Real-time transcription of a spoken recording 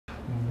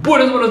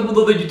Buenos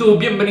mundos de YouTube,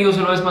 bienvenidos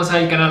una vez más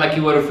al canal,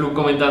 aquí Waterflu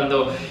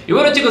comentando. Y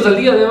bueno chicos, el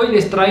día de hoy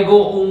les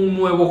traigo un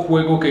nuevo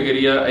juego que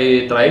quería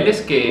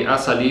traerles, que ha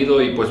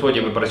salido y pues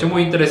oye, me pareció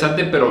muy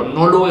interesante, pero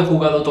no lo he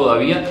jugado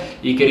todavía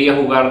y quería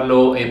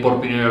jugarlo por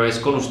primera vez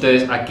con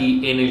ustedes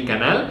aquí en el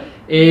canal.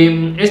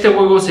 Este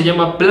juego se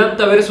llama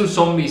Planta vs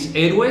Zombies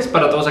Héroes,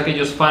 para todos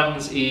aquellos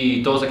fans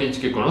y todos aquellos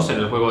que conocen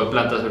el juego de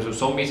Plantas vs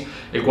Zombies,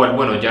 el cual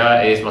bueno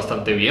ya es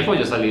bastante viejo,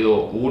 ya ha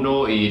salido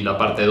 1 y la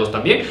parte 2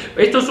 también.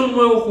 Esto es un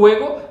nuevo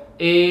juego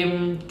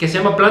que se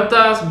llama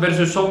Plantas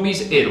vs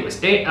Zombies Héroes,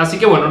 así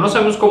que bueno, no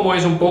sabemos cómo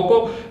es un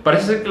poco.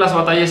 Parece ser que las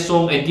batallas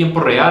son en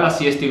tiempo real,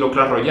 así estilo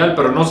Clash Royale,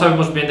 pero no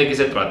sabemos bien de qué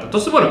se trata.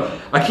 Entonces bueno,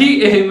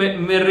 aquí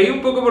me reí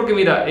un poco porque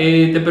mira,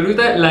 te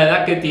pregunta la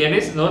edad que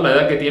tienes, ¿no? La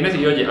edad que tienes,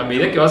 y oye, a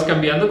medida que vas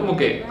cambiando como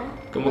que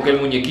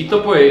el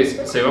muñequito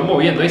pues se va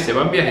moviendo y se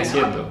va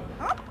envejeciendo.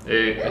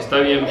 Está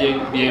bien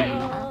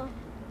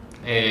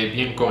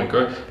cómico,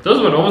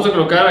 Entonces bueno, vamos a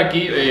colocar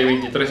aquí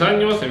 23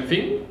 años, en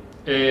fin.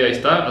 Ahí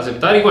está,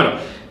 aceptar, y bueno,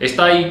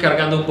 está ahí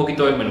cargando un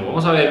poquito el menú.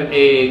 Vamos a ver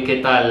qué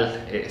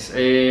tal es.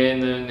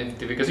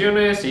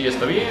 Notificaciones, sí,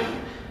 está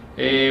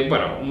bien.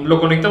 Bueno,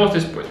 lo conectamos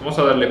después. Vamos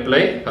a darle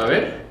play, a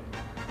ver.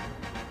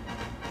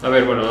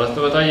 Bueno,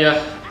 esta batalla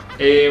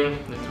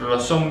entre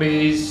los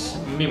zombies,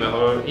 mi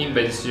mejor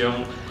invención,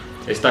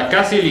 está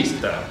casi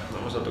lista.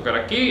 Vamos a tocar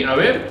aquí, a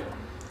ver.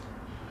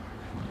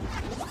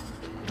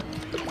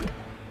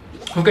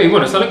 Ok,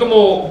 bueno, sale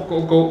como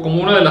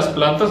una de las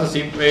plantas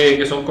así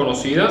que son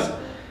conocidas.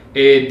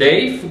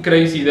 Dave,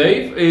 Crazy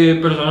Dave,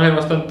 personaje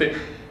bastante,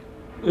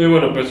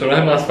 bueno,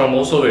 personaje más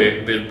famoso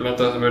de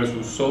Plantas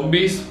vs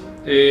Zombies.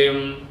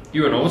 Y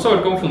bueno, vamos a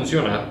ver cómo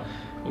funciona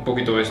un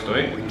poquito esto,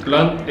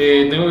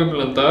 tengo que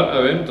plantar, a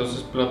ver,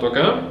 entonces planto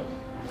acá.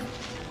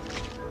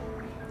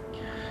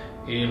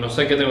 Y no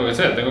sé qué tengo que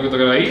hacer, tengo que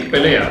tocar ahí,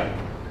 pelea.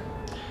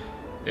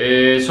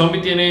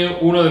 Zombie tiene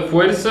 1 de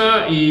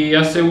fuerza y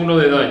hace 1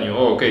 de daño.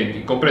 Oh, ok,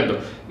 comprendo.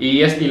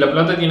 Y la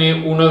planta tiene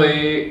 1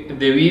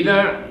 de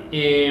vida,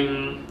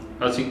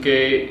 así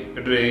que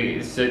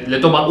le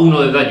toma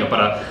 1 de daño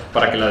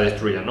para que la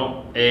destruya,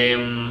 ¿no?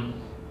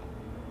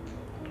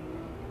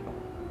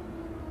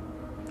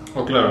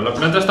 Oh, claro, la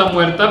planta está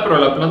muerta, pero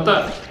la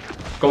planta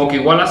como que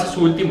igual hace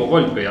su último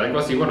golpe, algo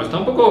así. Bueno, está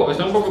un poco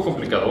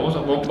complicado.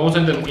 Vamos a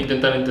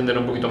intentar entender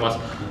un poquito más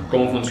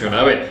cómo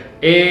funciona. A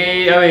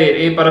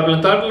ver, para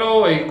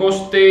plantarlo, el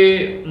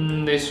coste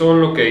de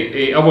sol, ok.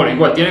 Bueno,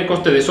 igual tiene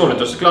coste de sol,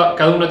 entonces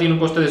cada una tiene un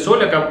coste de sol.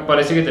 Y acá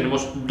parece que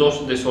tenemos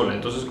 2 de sol,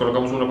 entonces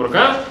colocamos uno por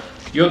acá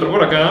y otro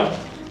por acá.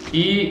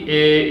 Y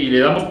le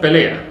damos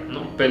pelea,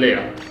 ¿no?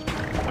 Pelea.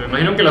 Me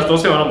imagino que las dos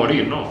se van a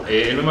morir, ¿no?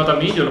 Él me mata a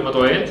mí, yo lo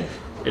mato a él.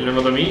 Él me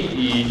mata a mí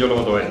y yo lo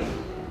mato a él.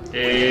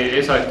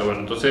 Exacto,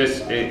 bueno,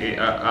 entonces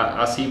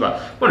así va.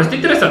 Bueno, está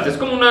interesante, es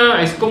como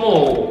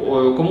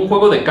un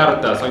juego de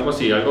cartas, algo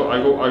así,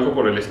 algo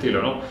por el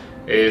estilo, ¿no?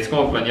 Es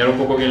como planear un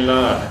poco bien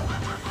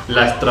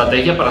la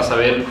estrategia para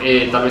saber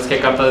tal vez qué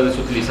carta debes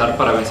utilizar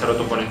para vencer a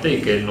tu oponente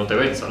y que él no te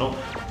venza, ¿no?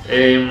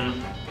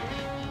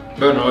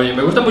 Bueno, oye,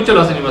 me gustan mucho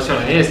las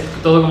animaciones, es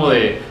todo como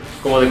de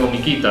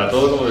comiquita,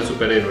 todo como de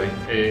superhéroe.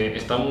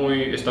 Está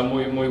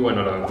muy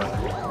bueno, la verdad.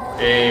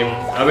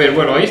 A ver,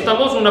 bueno, ahí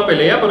estamos, una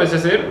pelea parece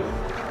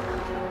ser.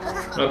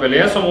 La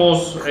pelea,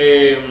 somos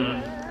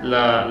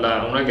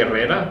una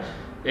guerrera.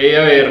 A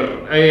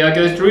ver, hay que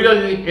destruir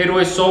al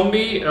héroe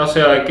zombie, o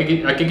sea,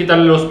 hay que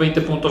quitarle los 20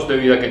 puntos de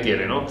vida que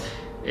tiene, ¿no?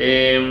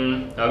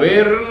 A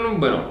ver,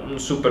 bueno,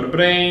 Super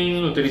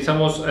Brain,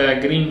 utilizamos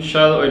Green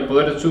Shadow, el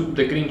poder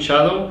de Green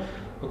Shadow.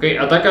 Ok,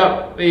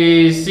 ataca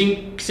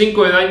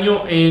 5 de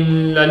daño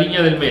en la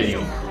línea del medio.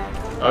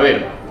 A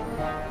ver,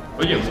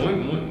 oye,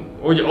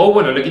 oye,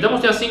 bueno, le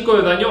quitamos ya 5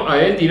 de daño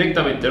a él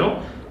directamente,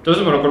 ¿no?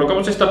 Entonces, bueno,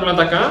 colocamos esta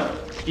planta acá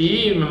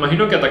y me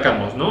imagino que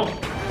atacamos, ¿no?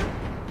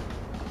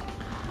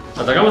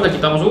 Atacamos, le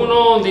quitamos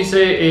 1,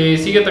 dice,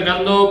 sigue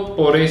atacando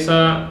por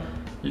esa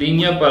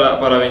línea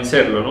para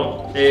vencerlo,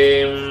 ¿no?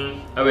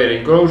 A ver,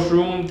 el Growth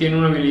Room tiene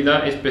una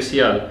habilidad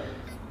especial.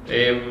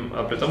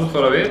 Apretamos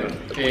para ver,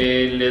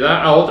 le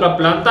da a otra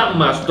planta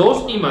más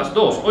 2 y más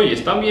 2. Oye,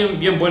 está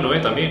bien bueno,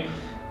 también.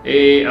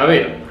 A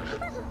ver,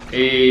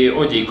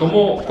 oye,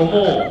 ¿cómo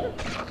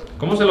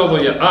se lo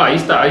doy? Ahí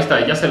está,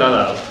 ya se la ha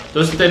dado.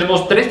 Entonces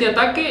tenemos 3 de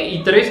ataque y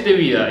 3 de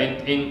vida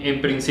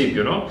en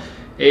principio, ¿no?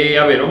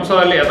 A ver, vamos a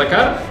darle a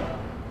atacar.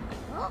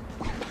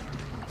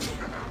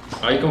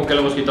 Ahí como que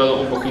le hemos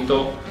quitado un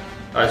poquito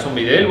al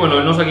zombie de él. Bueno,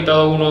 él nos ha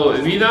quitado 1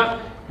 de vida.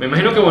 Me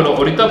imagino que bueno,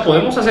 ahorita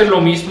podemos hacer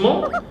lo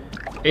mismo.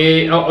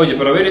 Oye,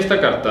 para ver esta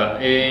carta,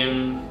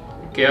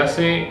 ¿qué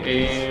hace?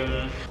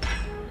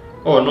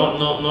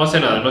 No hace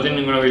nada, no tiene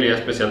ninguna habilidad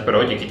especial. Pero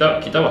oye,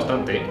 quita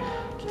bastante,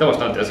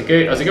 así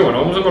que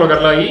bueno, vamos a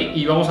colocarla ahí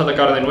y vamos a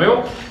atacar de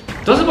nuevo.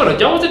 Entonces bueno,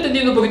 ya vamos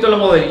entendiendo un poquito la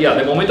modalidad.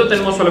 De momento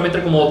tenemos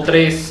solamente como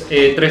 3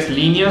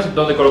 líneas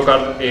donde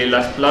colocar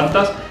las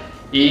plantas.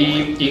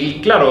 Y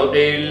claro,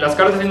 las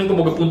cartas tienen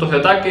como que puntos de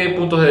ataque,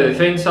 puntos de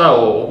defensa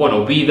o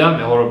bueno, vida,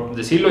 mejor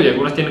decirlo. Y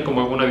algunas tienen como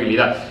alguna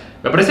habilidad.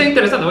 Me parece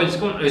interesante, oye,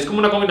 es como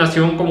una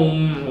combinación, como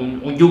un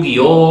un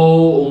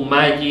Yu-Gi-Oh, un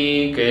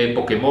Magic,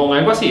 Pokémon,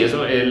 algo así,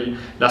 eso,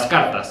 las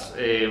cartas,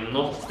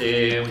 ¿no?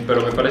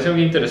 Pero me parece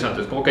muy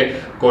interesante. Es como que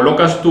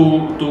colocas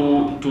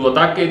tu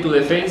ataque, tu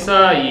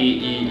defensa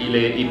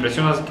y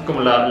presionas aquí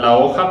como la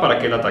hoja para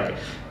que él ataque.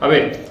 A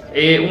ver,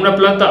 una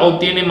planta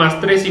obtiene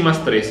 +3 y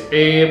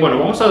 +3. Bueno,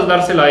 vamos a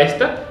dársela a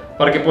esta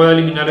para que pueda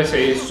eliminar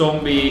ese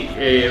zombie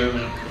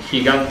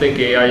gigante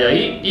que hay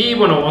ahí. Y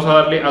bueno, vamos a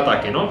darle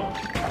ataque, ¿no?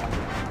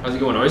 Así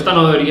que bueno, esta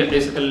no debería,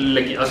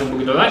 le hace un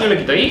poquito de daño, le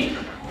quita ahí.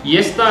 Y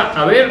esta,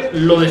 a ver,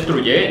 lo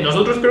destruye, ¿eh?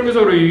 Nosotros creo que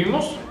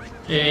sobrevivimos.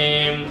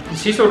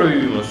 Sí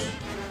sobrevivimos.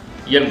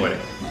 Y él muere.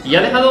 Y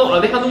ha dejado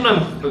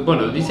una,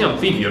 bueno, dice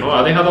anfibio, ¿no?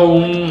 Ha dejado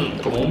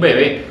como un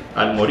bebé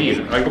al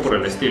morir, algo por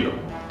el estilo.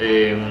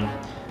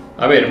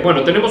 A ver,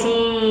 bueno, tenemos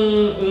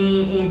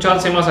un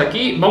chance más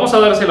aquí. Vamos a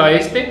dársela a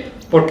este,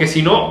 porque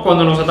si no,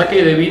 cuando nos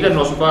ataque de vida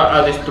nos va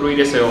a destruir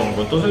ese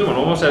hongo. Entonces,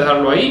 bueno, vamos a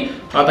dejarlo ahí.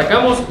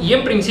 Atacamos y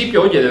en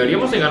principio, oye,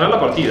 deberíamos de ganar la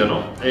partida,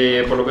 ¿no?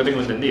 Por lo que tengo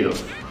entendido.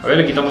 A ver,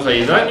 le quitamos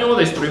ahí daño,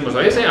 destruimos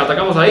a ese,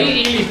 atacamos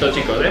ahí y listo,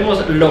 chicos.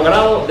 Hemos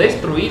logrado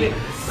destruir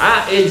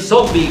a el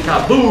zombie.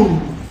 ¡Kaboom!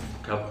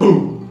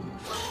 ¡Kaboom!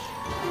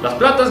 Las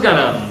plantas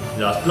ganan.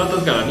 Las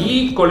plantas ganan.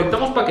 Y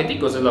colectamos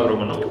paqueticos, es la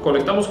broma, ¿no?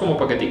 Colectamos como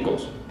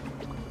paqueticos.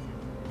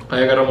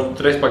 Ahí agarramos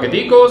 3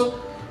 paqueticos.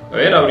 A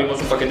ver, abrimos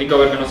un paquetico a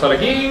ver qué nos sale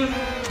aquí.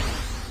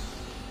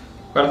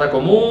 Carta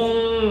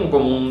común,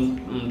 como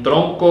un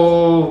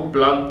tronco,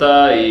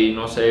 planta y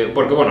no sé.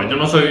 Porque bueno, yo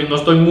no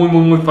estoy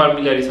muy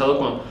familiarizado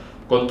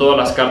con todas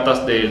las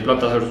cartas de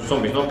Plantas vs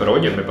Zombies, ¿no? Pero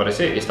oye, me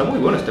parece, está muy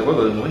bueno este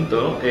juego de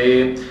momento, ¿no?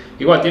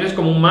 Igual, tienes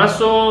como un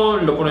mazo,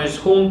 lo pones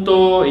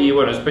junto y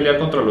bueno, es pelear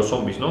contra los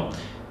zombies, ¿no?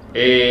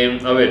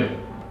 A ver,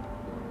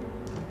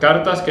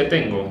 cartas que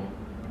tengo.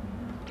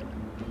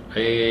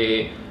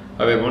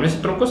 A ver, bueno,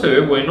 este tronco se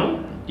ve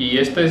bueno. Y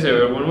este se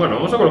ve bueno. Bueno,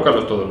 vamos a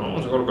colocarlos todos, ¿no?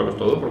 Vamos a colocarlos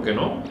todos, ¿por qué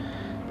no?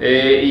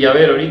 Y a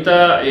ver,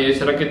 ahorita,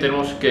 ¿será que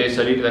tenemos que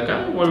salir de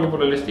acá? O algo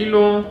por el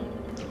estilo.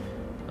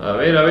 A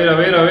ver.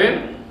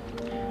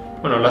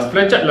 Bueno, las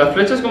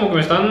flechas como que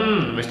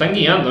me están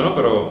guiando, ¿no?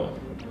 Pero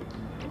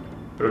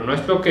no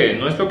es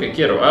lo que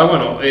quiero. Ah,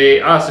 bueno,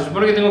 se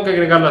supone que tengo que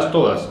agregarlas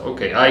todas.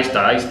 Ok, ahí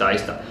está.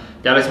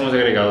 Ya las hemos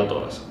agregado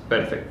todas.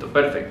 Perfecto.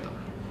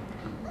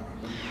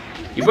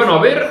 Y bueno,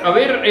 a ver,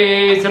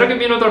 ¿será que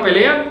viene otra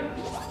pelea?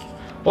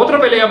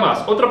 Otra pelea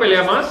más.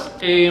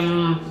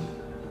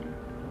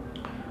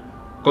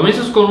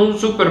 Comienzas con un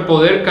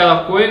superpoder cada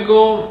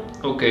juego.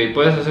 Ok,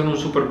 puedes hacer un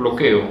super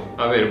bloqueo.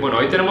 A ver, bueno,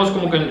 ahí tenemos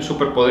como que el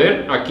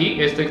superpoder. Aquí,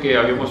 este que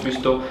habíamos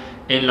visto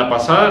en la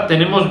pasada.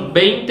 Tenemos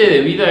 20 de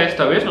vida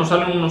esta vez. Nos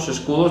salen unos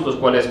escudos, los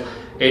cuales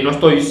no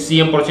estoy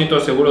 100%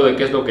 seguro de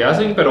qué es lo que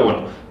hacen. Pero bueno,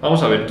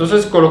 vamos a ver.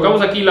 Entonces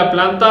colocamos aquí la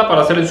planta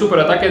para hacer el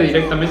super ataque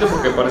directamente,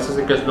 porque parece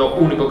ser que es lo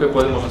único que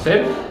podemos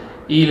hacer.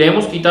 Y le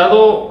hemos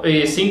quitado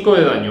 5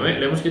 de daño,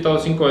 Le hemos quitado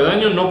 5 de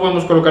daño. No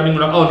podemos colocar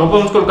ninguna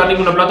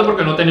plata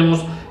porque no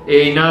tenemos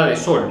nada de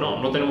sol,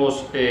 ¿no? No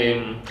tenemos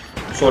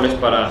soles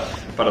para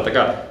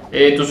atacar.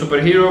 Tu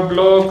superhero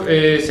block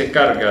se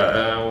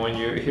carga. When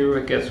your hero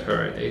gets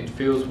hurt, it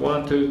fills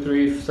 1, 2,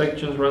 3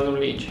 sections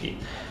randomly each hit.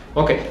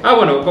 Ok,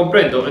 bueno,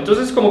 comprendo.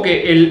 Entonces como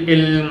que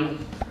el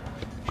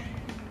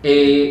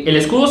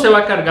escudo se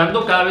va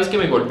cargando cada vez que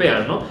me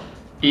golpean, ¿no?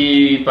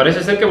 Y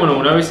parece ser que, bueno,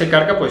 una vez se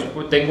carga, pues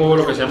tengo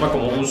lo que se llama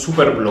como un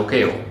super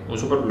bloqueo. Un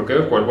super bloqueo,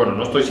 el cual, bueno,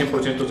 no estoy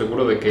 100%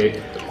 seguro de qué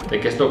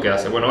es lo que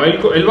hace. Bueno,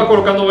 él va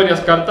colocando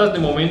varias cartas de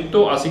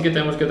momento, así que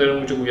tenemos que tener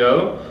mucho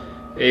cuidado.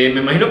 Me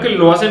imagino que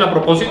lo hacen a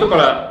propósito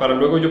para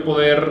luego yo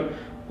poder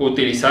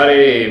utilizar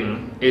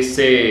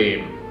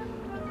ese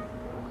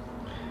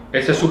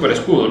super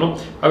escudo, ¿no?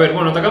 A ver,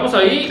 bueno, atacamos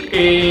ahí.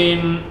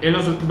 Él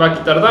nos va a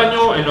quitar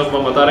daño, él nos va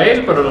a matar a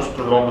él, pero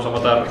nosotros lo vamos a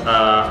matar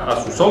a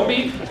su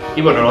zombie.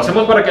 Y bueno, lo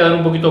hacemos para quedar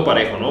un poquito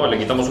parejo, ¿no? Le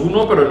quitamos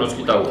uno, pero él nos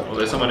quita uno.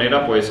 De esa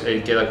manera, pues,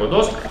 él queda con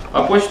 2.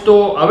 Ha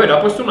puesto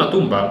una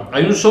tumba.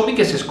 Hay un zombie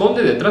que se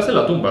esconde detrás de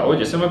la tumba.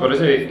 Oye, eso me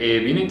parece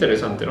bien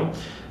interesante, ¿no?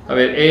 A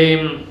ver,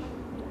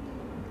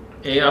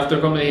 after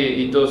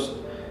comedy y dos...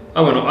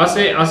 bueno,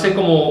 hace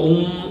como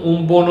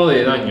un bono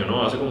de daño,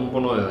 ¿no? Hace como un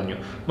bono de daño.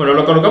 Bueno,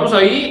 lo colocamos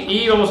ahí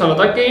y vamos al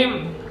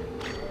ataque.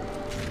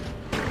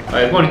 A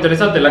ver, bueno,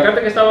 interesante. La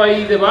carta que estaba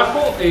ahí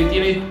debajo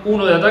tiene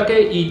 1 de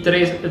ataque y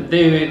 3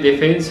 de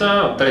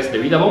defensa, 3 de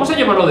vida. Vamos a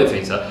llamarlo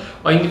defensa.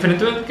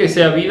 Indiferentemente que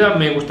sea vida,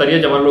 me gustaría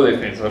llamarlo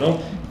defensa, ¿no?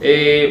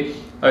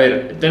 A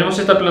ver, tenemos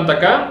esta planta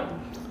acá.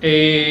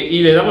 Y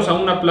le damos a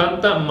una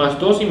planta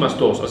 +2 y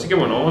 +2. Así que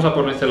bueno, vamos a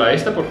ponérsela a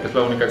esta porque es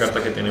la única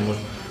carta que tenemos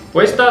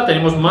puesta.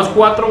 Tenemos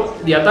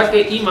 +4 de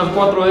ataque y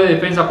 +4 de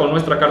defensa con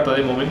nuestra carta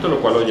de momento, lo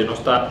cual, oye, no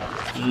está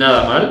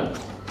nada mal.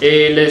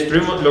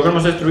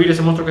 Logramos destruir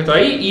ese monstruo que está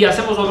ahí y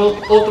hacemos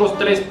otros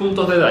 3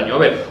 puntos de daño. A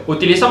ver,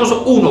 utilizamos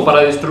 1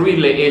 para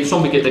destruirle el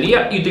zombie que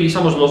tenía y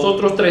utilizamos los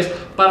otros 3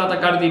 para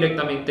atacar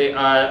directamente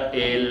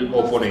al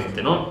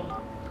oponente, ¿no?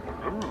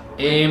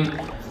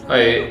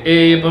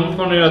 Vamos a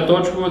poner a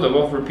Touchwood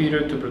above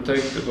repeater to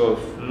protect the buff.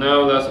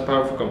 Now that's a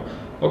powerful combo.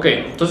 Ok,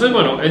 entonces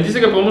bueno, él dice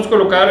que podemos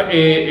colocar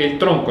el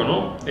tronco,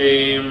 ¿no?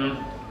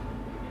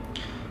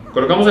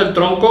 Colocamos el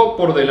tronco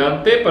por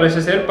delante,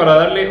 parece ser, para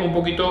darle un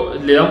poquito,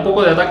 le da un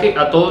poco de ataque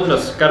a todas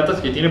las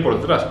cartas que tiene por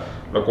detrás.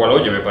 Lo cual,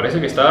 oye, me parece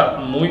que está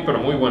muy, pero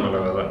muy bueno, la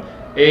verdad.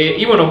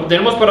 Y bueno,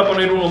 tenemos para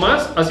poner uno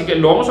más, así que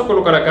lo vamos a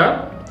colocar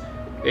acá.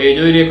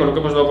 Yo diría que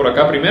coloquémoslo por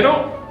acá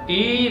primero.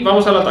 Y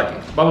vamos al ataque.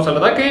 Vamos al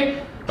ataque.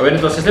 A ver,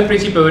 entonces en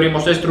principio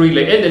deberíamos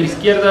destruirle el de la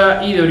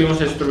izquierda y deberíamos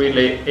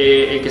destruirle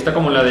el que está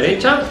como en la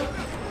derecha.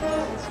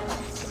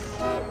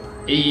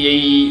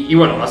 Y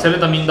bueno, hacerle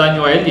también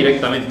daño a él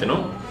directamente,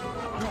 ¿no?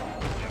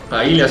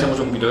 Ahí le hacemos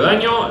un poquito de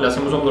daño, le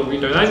hacemos un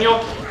poquito de daño.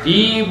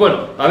 Y bueno,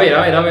 a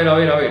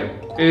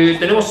ver.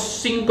 Tenemos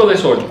 5 de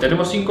sol,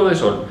 tenemos 5 de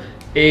sol.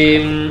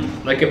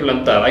 Hay que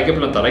plantar.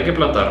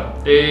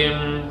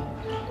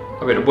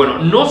 A ver, bueno,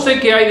 no sé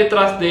qué hay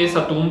detrás de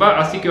esa tumba,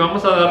 así que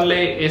vamos a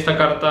darle esta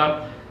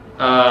carta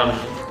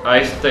a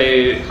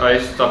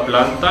esta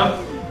planta.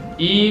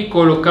 Y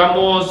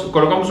colocamos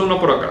uno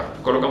por acá,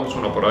 colocamos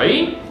uno por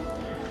ahí.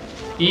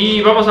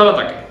 Y vamos al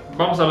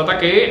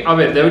ataque. A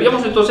ver,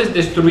 deberíamos entonces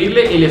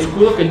destruirle el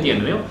escudo que él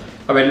tiene, ¿no?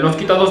 A ver, nos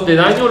quita 2 de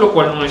daño, lo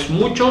cual no es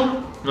mucho.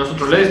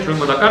 Nosotros le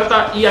destruimos la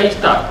carta y ahí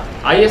está,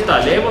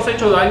 le hemos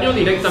hecho daño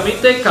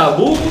directamente,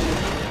 ¡kaboom!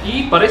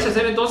 Y parece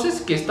ser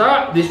entonces que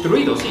está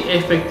destruido. Sí,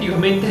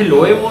 efectivamente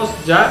lo hemos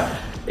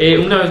ya.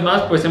 Una vez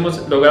más, pues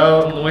hemos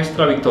logrado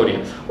nuestra victoria.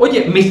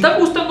 Oye, me está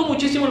gustando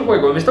muchísimo el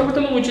juego,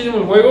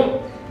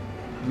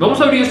 Vamos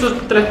a abrir estos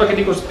 3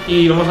 paqueticos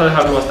y vamos a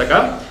dejarlo hasta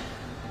acá.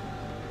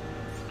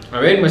 A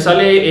ver, me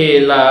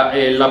sale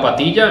la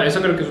patilla.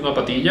 Esa creo que es una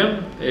patilla.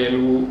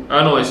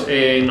 No,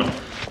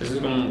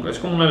 es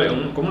como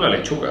una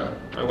lechuga,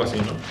 algo así,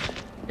 ¿no?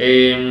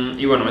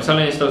 Y bueno, me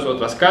salen estas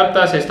otras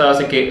cartas. Esta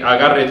hace que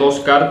agarre 2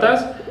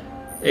 cartas.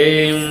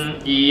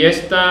 Y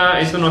esta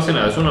no hace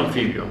nada, es un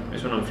anfibio.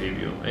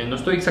 No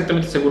estoy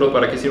exactamente seguro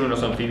para qué sirven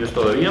los anfibios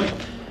todavía.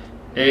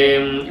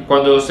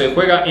 Cuando se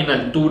juega en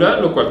altura,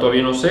 lo cual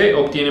todavía no sé,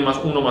 obtiene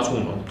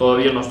 +1/+1.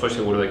 Todavía no estoy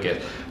seguro de qué es.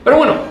 Pero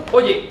bueno,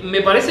 oye,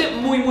 me parece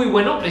muy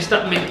bueno.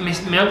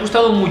 Me ha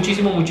gustado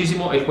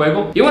muchísimo el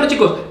juego. Y bueno,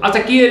 chicos, hasta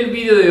aquí el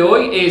vídeo de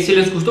hoy. Si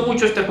les gustó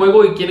mucho este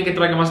juego y quieren que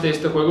traiga más de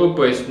este juego,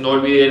 pues no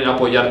olviden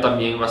apoyar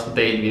también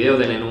bastante el video.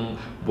 Denle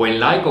un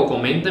buen like o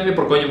coméntenme,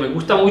 porque oye, me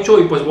gusta mucho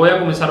y pues voy a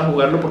comenzar a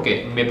jugarlo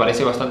porque me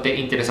parece bastante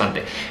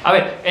interesante. A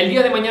ver, el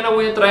día de mañana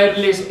voy a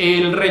traerles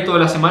el reto de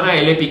la semana,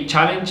 el Epic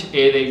Challenge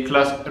del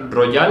Clash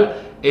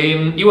Royale.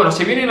 Y bueno,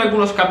 se vienen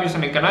algunos cambios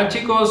en el canal,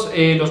 chicos,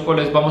 los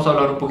cuales vamos a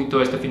hablar un poquito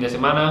este fin de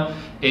semana.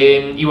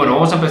 Y bueno,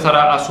 vamos a empezar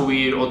a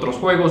subir otros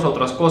juegos,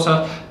 otras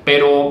cosas,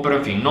 pero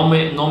en fin, no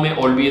me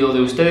olvido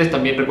de ustedes.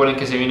 También recuerden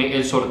que se viene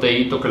el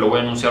sorteito, que lo voy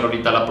a anunciar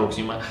ahorita la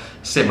próxima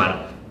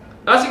semana.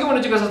 Así que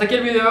bueno, chicos, hasta aquí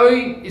el video de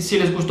hoy. Si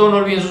les gustó, no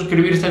olviden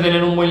suscribirse,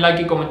 denle un buen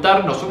like y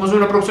comentar. Nos vemos en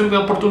una próxima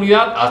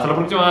oportunidad. Hasta la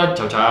próxima,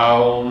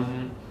 chao.